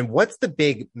opportunity, and what's the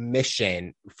big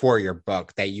mission for your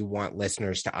book that you want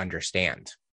listeners to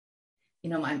understand? You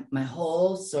know, my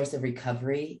whole source of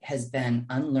recovery has been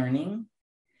unlearning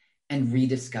and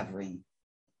rediscovering.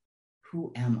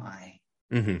 Who am I?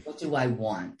 Mm-hmm. What do I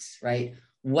want? Right?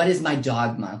 What is my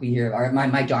dogma? We hear, or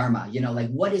my dharma, you know, like,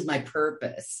 what is my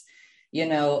purpose? You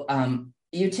know,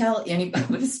 you tell anybody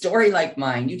with a story like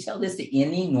mine, you tell this to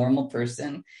any normal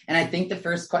person. And I think the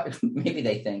first question, maybe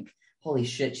they think, holy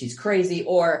shit, she's crazy.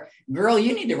 Or, girl,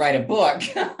 you need to write a book.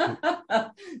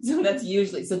 So that's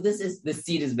usually, so the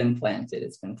seed has been planted.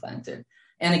 It's been planted.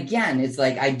 And again, it's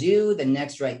like, I do the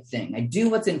next right thing. I do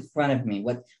what's in front of me,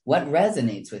 what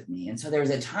resonates with me. And so there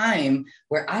was a time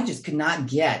where I just could not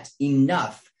get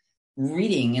enough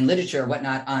reading and literature or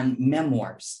whatnot on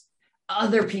memoirs,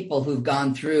 other people who've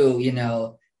gone through, you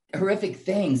know, horrific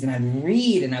things. And I'd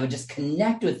read and I would just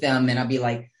connect with them. And I'd be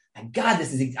like, my God,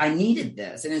 I needed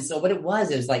this. And so what it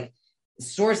was like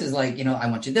sources like, you know,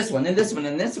 I want you this one and this one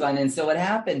and this one. And so what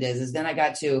happened is then I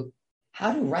got to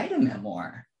how to write a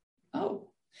memoir. Oh,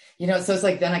 you know, so it's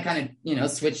like, then I kind of, you know,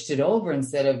 switched it over.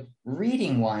 Instead of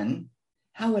reading one,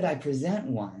 how would I present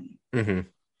one? Mm-hmm.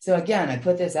 So again, I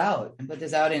put this out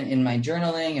in my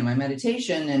journaling and my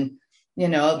meditation. And, you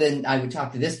know, then I would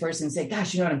talk to this person and say,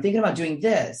 gosh, you know what, I'm thinking about doing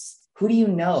this. Who do you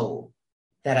know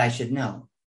that I should know?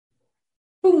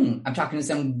 Boom. I'm talking to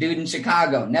some dude in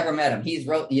Chicago. Never met him. He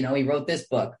wrote this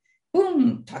book.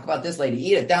 Boom. Talk about this lady.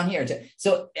 Eat it down here.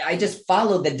 So I just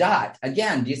followed the dot.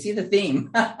 Again, do you see the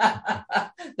theme?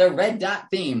 The red dot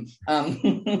theme.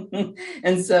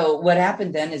 And so what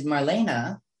happened then is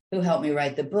Marlena, who helped me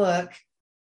write the book,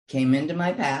 came into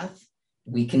my path.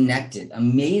 We connected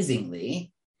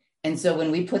amazingly. And so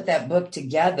when we put that book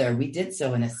together, we did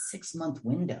so in a 6-month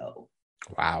window.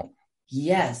 Wow.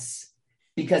 Yes.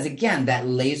 Because again, that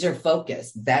laser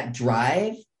focus, that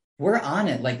drive, we're on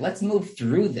it. Like, let's move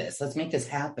through this. Let's make this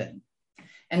happen.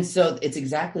 And so it's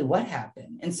exactly what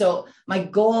happened. And so my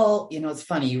goal, you know, it's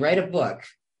funny. You write a book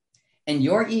and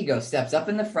your ego steps up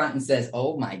in the front and says,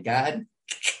 oh my God,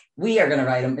 we are going to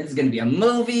write them. This is going to be a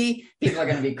movie. People are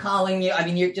going to be calling you. I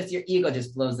mean, your ego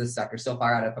just blows this sucker so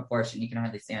far out of proportion. You can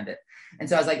hardly stand it. And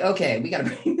so I was like, okay, we got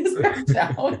to bring this back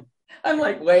down. I'm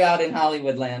like way out in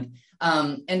Hollywood land.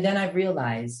 And then I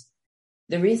realized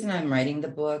the reason I'm writing the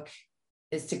book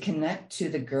is to connect to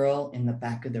the girl in the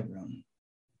back of the room.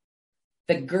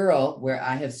 The girl where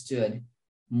I have stood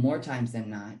more times than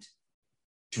not,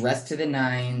 dressed to the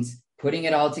nines, putting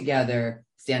it all together,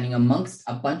 standing amongst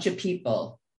a bunch of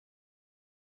people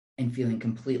and feeling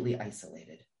completely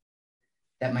isolated.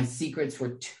 That my secrets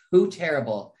were too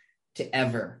terrible to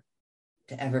ever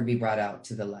be brought out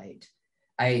to the light.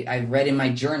 I read in my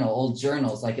journal, old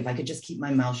journals, like if I could just keep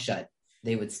my mouth shut,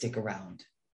 they would stick around.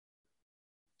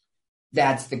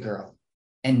 That's the girl.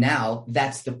 And now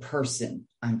that's the person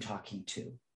I'm talking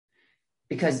to.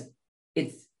 Because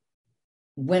it's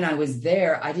when I was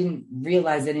there, I didn't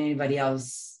realize that anybody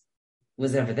else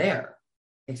was ever there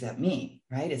except me,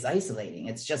 right? It's isolating.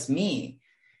 It's just me.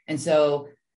 And so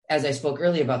as I spoke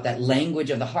earlier about that language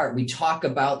of the heart, we talk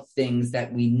about things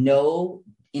that we know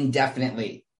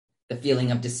indefinitely, the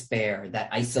feeling of despair,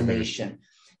 that isolation.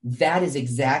 Mm-hmm. that is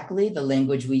exactly the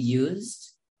language we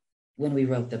used when we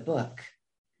wrote the book.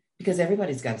 Because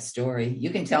everybody's got a story.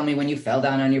 You can tell me when you fell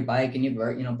down on your bike and you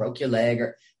broke your leg,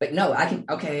 but no, I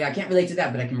can't relate to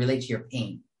that, but I can relate to your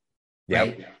pain. Yep.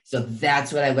 Right. So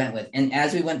that's what I went with. And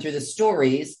as we went through the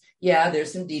stories,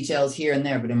 there's some details here and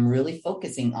there, but I'm really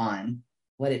focusing on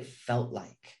what it felt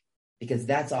like, because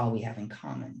that's all we have in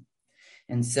common.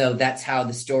 And so that's how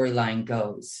the storyline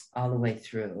goes all the way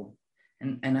through.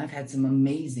 And I've had some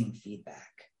amazing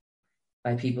feedback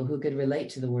by people who could relate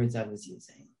to the words I was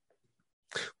using.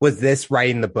 Was this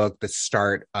writing the book the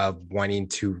start of wanting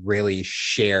to really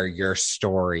share your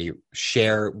story,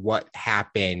 share what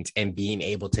happened, and being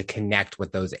able to connect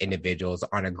with those individuals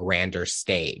on a grander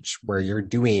stage where you're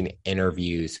doing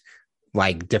interviews,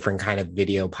 like different kind of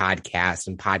video podcasts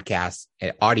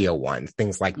and audio ones,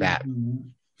 things like that? Mm-hmm.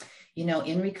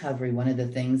 In recovery, one of the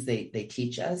things they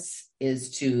teach us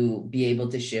is to be able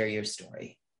to share your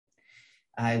story.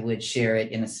 I would share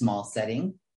it in a small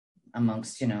setting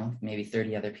amongst, maybe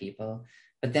 30 other people.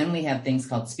 But then we have things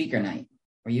called speaker night,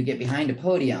 where you get behind a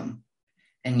podium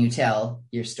and you tell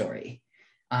your story.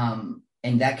 And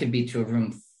that could be to a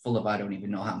room full of, I don't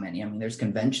even know how many. I mean, there's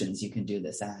conventions you can do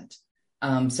this at.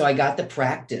 So I got the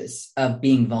practice of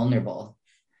being vulnerable,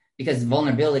 because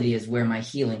vulnerability is where my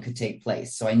healing could take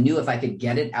place. So I knew if I could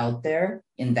get it out there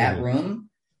in that room,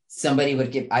 somebody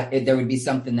would there would be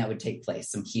something that would take place,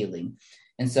 some healing.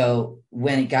 And so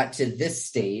when it got to this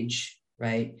stage,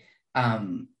 right,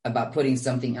 about putting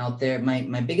something out there,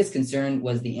 my biggest concern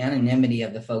was the anonymity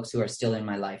of the folks who are still in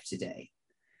my life today.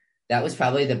 That was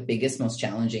probably the biggest, most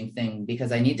challenging thing,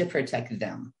 because I need to protect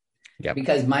them. Yep.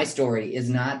 Because my story is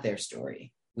not their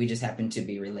story. We just happen to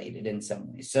be related in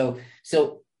some way. So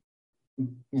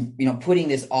putting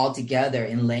this all together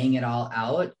and laying it all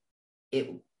out,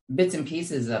 bits and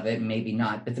pieces of it, maybe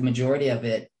not, but the majority of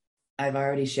it, I've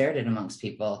already shared it amongst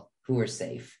people who are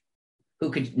safe, who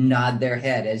could nod their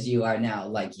head as you are now,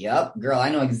 like, yep, girl, I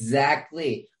know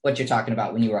exactly what you're talking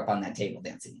about when you were up on that table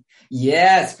dancing.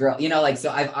 Yes, girl. So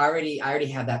I already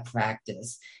have that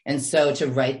practice. And so to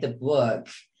write the book,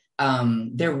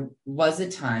 there was a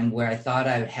time where I thought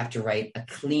I would have to write a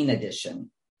clean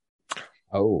edition.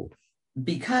 Oh.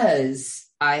 Because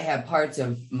I have parts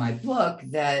of my book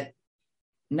that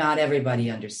not everybody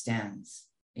understands.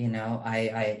 I'm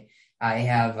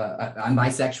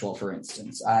bisexual, for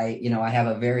instance. I have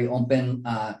a very open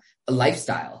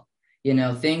lifestyle,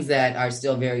 things that are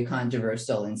still very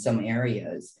controversial in some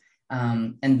areas.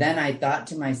 And then I thought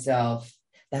to myself,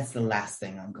 that's the last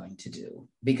thing I'm going to do,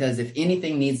 because if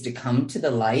anything needs to come to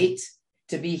the light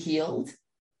to be healed,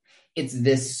 it's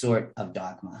this sort of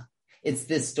dogma. It's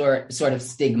this sort of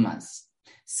stigmas.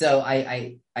 So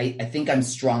I think I'm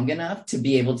strong enough to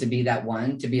be able to be that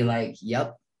one, to be like,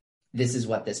 yep, this is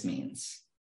what this means.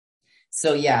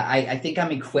 So I think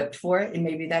I'm equipped for it. And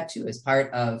maybe that too is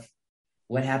part of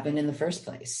what happened in the first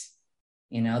place.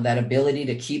 That ability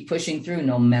to keep pushing through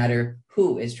no matter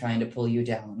who is trying to pull you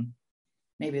down.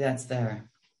 Maybe that's there.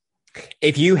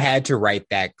 If you had to write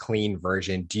that clean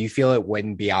version, do you feel it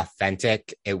wouldn't be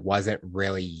authentic? It wasn't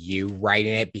really you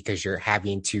writing it because you're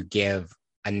having to give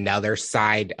another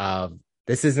side of,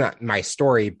 this is not my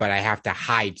story, but I have to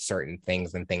hide certain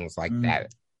things and things like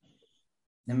that.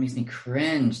 That makes me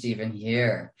cringe to even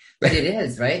hear. But it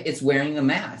is, right? It's wearing the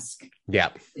mask. Yeah.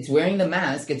 It's wearing the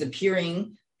mask. It's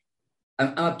appearing,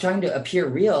 I'm trying to appear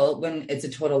real when it's a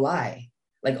total lie.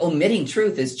 Like omitting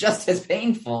truth is just as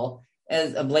painful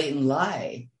as a blatant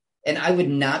lie. And I would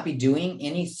not be doing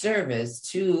any service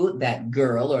to that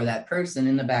girl or that person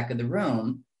in the back of the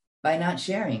room by not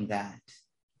sharing that.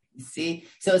 See?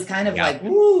 So it's kind of like,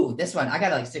 woo, this one, I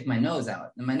got to stick my nose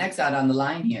out and my neck's out on the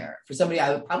line here for somebody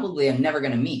I probably am never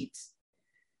going to meet.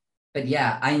 But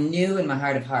I knew in my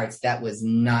heart of hearts, that was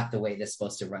not the way this is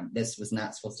supposed to run. This was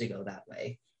not supposed to go that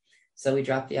way. So we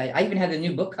dropped I even had a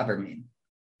new book cover made.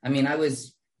 I mean, I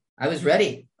was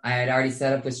ready. I had already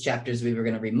set up which chapters we were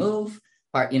going to remove,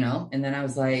 and then I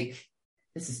was like,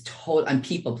 this is I'm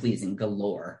people pleasing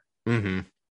galore. Mm-hmm.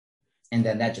 And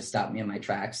then that just stopped me in my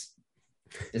tracks.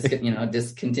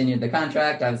 Discontinued the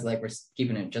contract. I was like, we're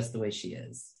keeping it just the way she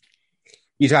is.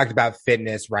 You talked about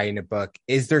fitness, writing a book.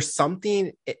 Is there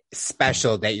something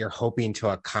special that you're hoping to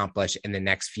accomplish in the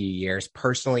next few years,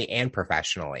 personally and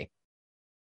professionally?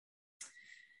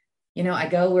 I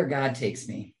go where God takes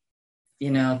me.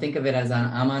 Think of it as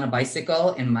I'm on a bicycle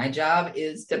and my job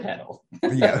is to pedal.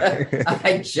 Yeah.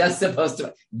 I'm just supposed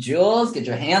to, Jules, get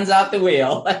your hands off the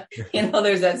wheel.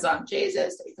 There's that song,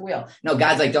 Jesus, take the wheel. No,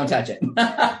 God's like, don't touch it.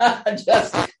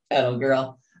 Just pedal,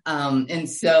 girl. And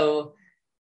so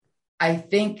I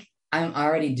think I'm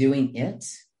already doing it.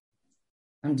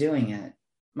 I'm doing it.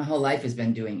 My whole life has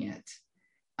been doing it.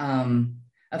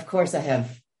 Of course, I have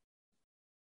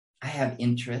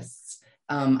interests.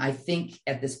 I think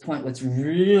at this point, what's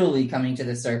really coming to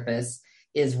the surface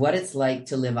is what it's like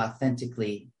to live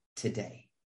authentically today.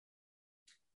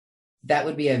 That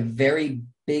would be a very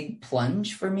big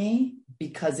plunge for me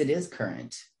because it is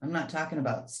current. I'm not talking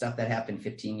about stuff that happened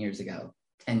 15 years ago,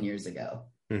 10 years ago.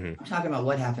 I'm talking about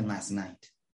what happened last night.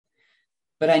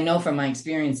 But I know from my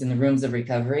experience in the rooms of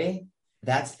recovery,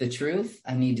 that's the truth.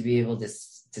 I need to be able to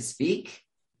speak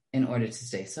in order to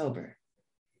stay sober.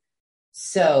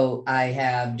 So I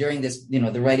have, during this,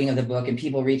 the writing of the book and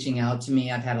people reaching out to me,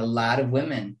 I've had a lot of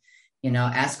women,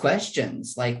 ask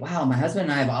questions like, wow, my husband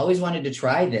and I have always wanted to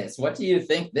try this. What do you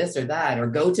think, this or that, or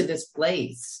go to this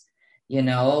place?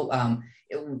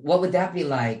 What would that be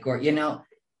like? Or,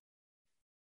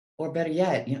 or better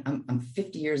yet, I'm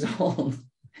 50 years old.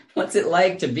 What's it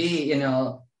like to be,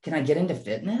 can I get into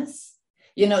fitness?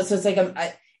 So it's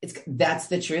like, that's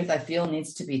the truth I feel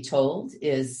needs to be told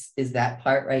is that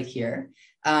part right here.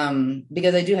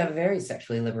 Because I do have a very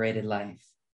sexually liberated life.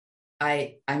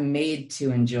 I'm made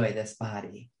to enjoy this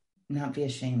body, not be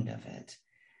ashamed of it.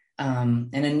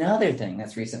 And another thing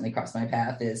that's recently crossed my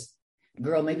path is,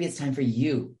 girl, maybe it's time for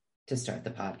you to start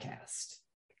the podcast.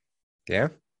 Yeah.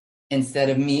 Instead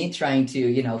of me trying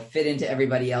to, fit into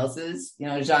everybody else's,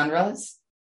 genres,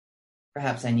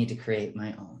 perhaps I need to create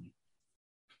my own.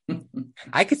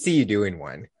 I could see you doing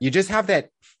one. You just have that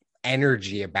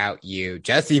energy about you,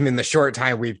 just even the short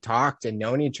time we've talked and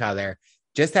known each other,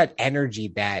 just that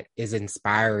energy that is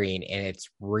inspiring and it's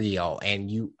real.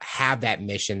 And you have that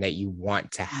mission that you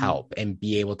want to help and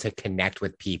be able to connect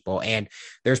with people. And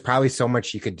there's probably so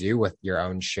much you could do with your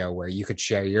own show where you could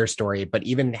share your story, but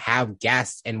even have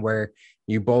guests and where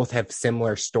you both have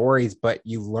similar stories, but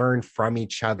you learn from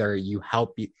each other. You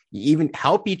even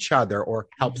help each other or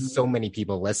help so many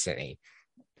people listening.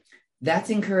 That's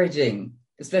encouraging,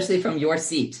 especially from your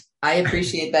seat. I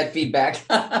appreciate that feedback.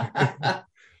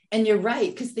 And you're right,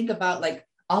 because think about like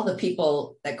all the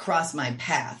people that cross my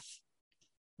path,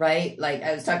 right? Like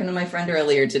I was talking to my friend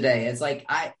earlier today. It's like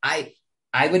I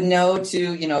would know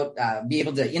to be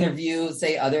able to interview,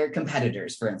 say, other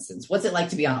competitors, for instance. What's it like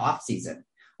to be on off season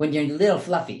when you're a little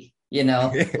fluffy,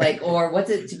 or what's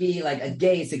it to be like a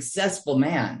gay, successful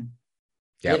man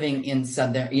living in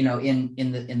Southern,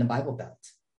 in the Bible Belt?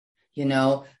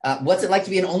 What's it like to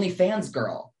be an OnlyFans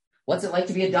girl? What's it like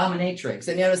to be a dominatrix?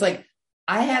 And it's like,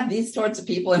 I have these sorts of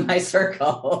people in my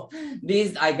circle.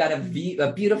 I've got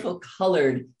a beautiful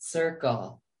colored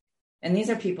circle. And these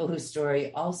are people whose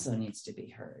story also needs to be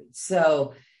heard.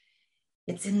 So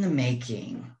it's in the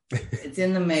making. It's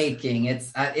in the making.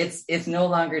 It's no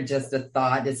longer just a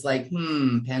thought. It's like,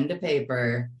 pen to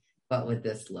paper. What would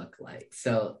this look like?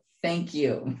 So thank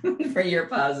you for your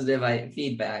positive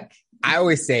feedback. I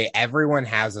always say everyone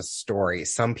has a story.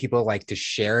 Some people like to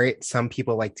share it. Some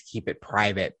people like to keep it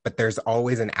private, but there's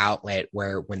always an outlet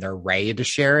where when they're ready to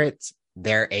share it,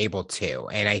 they're able to.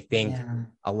 And I think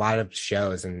a lot of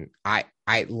shows, and I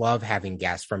love having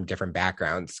guests from different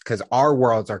backgrounds because our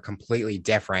worlds are completely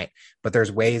different, but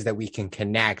there's ways that we can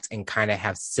connect and kind of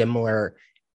have similar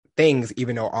things,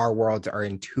 even though our worlds are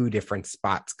in two different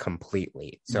spots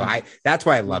completely. So that's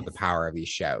why I love the power of these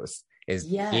shows. Is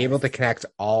be able to connect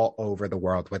all over the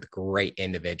world with great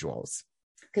individuals.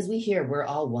 Because we're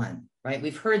all one, right?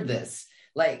 We've heard this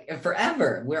like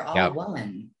forever. We're all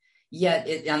one.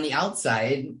 Yet on the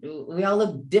outside, we all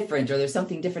look different or there's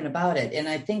something different about it. And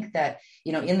I think that,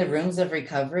 in the rooms of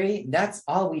recovery, that's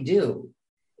all we do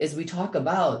is we talk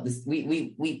about this.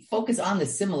 We focus on the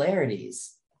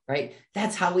similarities, right?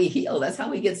 That's how we heal. That's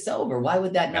how we get sober. Why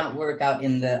would that not work out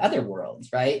in the other worlds,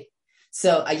 right?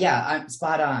 So I'm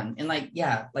spot on. And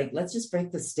let's just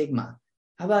break the stigma.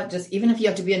 How about just, even if you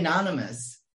have to be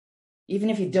anonymous, even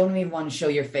if you don't even want to show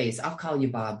your face, I'll call you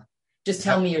Bob. Just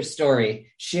tell me your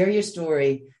story, share your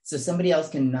story so somebody else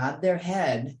can nod their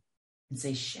head and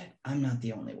say, shit, I'm not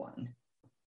the only one.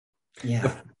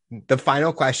 Yeah. The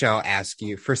final question I'll ask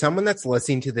you, for someone that's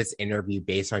listening to this interview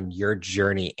based on your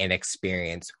journey and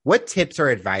experience, what tips or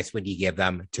advice would you give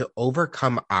them to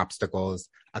overcome obstacles,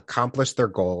 accomplish their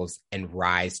goals, and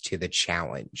rise to the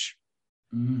challenge?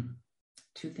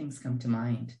 Two things come to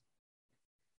mind.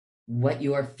 What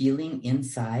you are feeling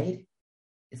inside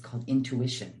is called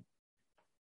intuition.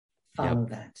 Follow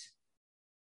that.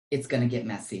 It's going to get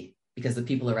messy because the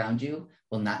people around you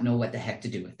will not know what the heck to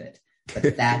do with it.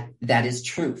 But that is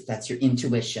truth. That's your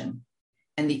intuition.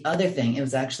 And the other thing, it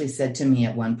was actually said to me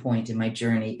at one point in my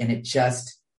journey, and it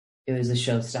was a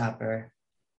showstopper.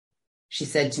 She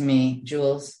said to me,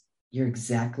 Jules, you're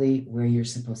exactly where you're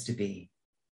supposed to be.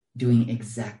 doing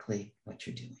exactly what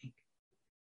you're doing.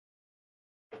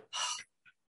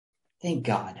 Thank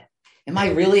God.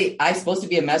 I supposed to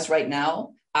be a mess right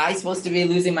now? I supposed to be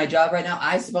losing my job right now?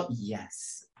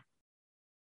 Yes.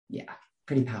 Yeah,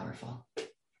 pretty powerful.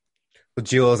 Well,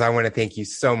 Jules, I want to thank you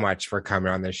so much for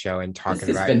coming on the show and talking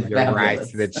about your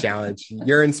rise to the challenge.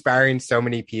 You're inspiring so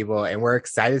many people, and we're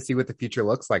excited to see what the future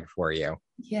looks like for you.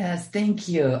 Yes, thank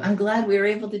you. I'm glad we were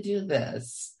able to do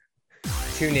this.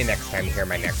 Tune in next time to hear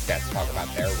my next guests talk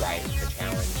about their rise to the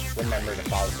challenge. Remember to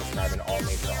follow, subscribe on all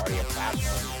major audio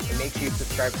platforms, and make sure you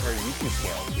subscribe to our YouTube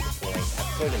channel to the full-length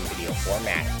episode in video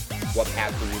format. What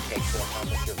path will you take to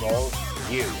accomplish your goals?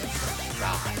 You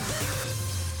decide.